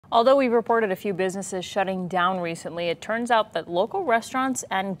Although we've reported a few businesses shutting down recently, it turns out that local restaurants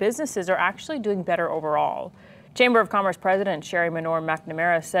and businesses are actually doing better overall. Chamber of Commerce President Sherry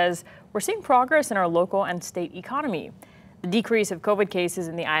Menor-McNamara says we're seeing progress in our local and state economy. The decrease of COVID cases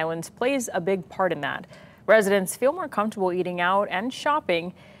in the islands plays a big part in that. Residents feel more comfortable eating out and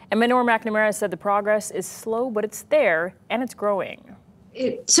shopping, and Menor-McNamara said the progress is slow, but it's there and it's growing.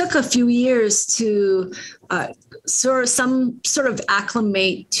 It took a few years to some sort of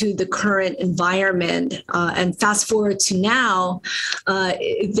acclimate to the current environment. And fast forward to now,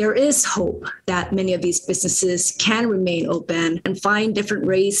 there is hope that many of these businesses can remain open and find different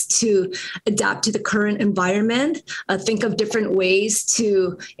ways to adapt to the current environment, think of different ways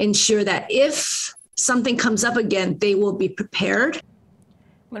to ensure that if something comes up again, they will be prepared.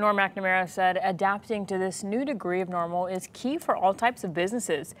 Menor-McNamara said adapting to this new degree of normal is key for all types of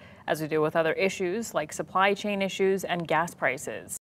businesses as we deal with other issues like supply chain issues and gas prices.